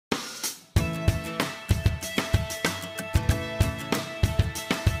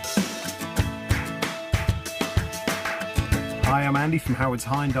I'm Andy from Howard's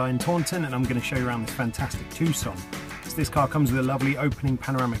Hyundai in Taunton, and I'm going to show you around this fantastic Tucson. So this car comes with a lovely opening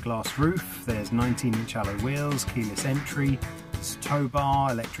panoramic glass roof. There's 19-inch alloy wheels, keyless entry, there's a tow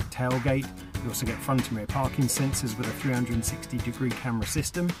bar, electric tailgate. You also get front and rear parking sensors with a 360-degree camera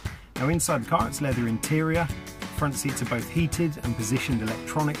system. Now inside the car it's leather interior. Front seats are both heated and positioned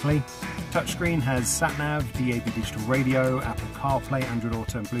electronically. Touchscreen has sat-nav, DAB digital radio, Apple CarPlay, Android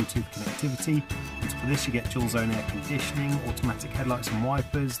Auto and Bluetooth connectivity. On top of this you get dual zone air conditioning, automatic headlights and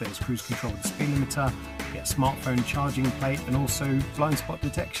wipers, there's cruise control with the speed limiter, you get a smartphone charging plate and also blind spot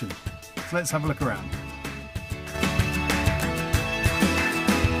detection. So let's have a look around.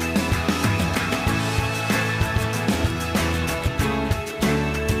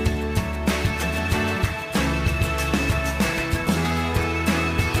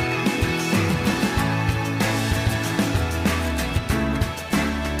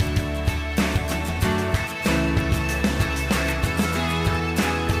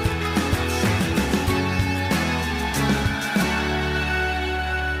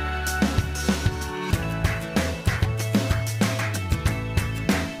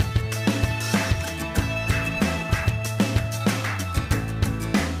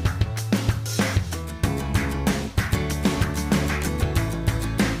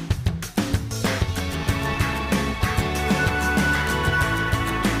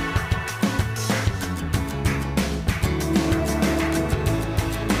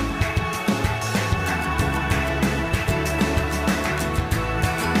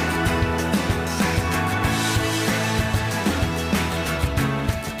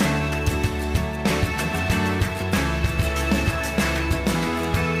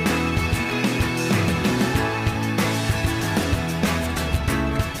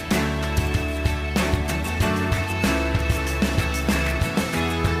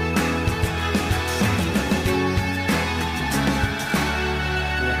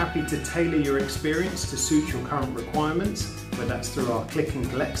 To tailor your experience to suit your current requirements, whether that's through our click and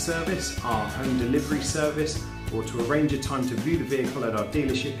collect service, our home delivery service, or to arrange a time to view the vehicle at our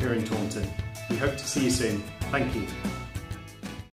dealership here in Taunton. We hope to see you soon. Thank you.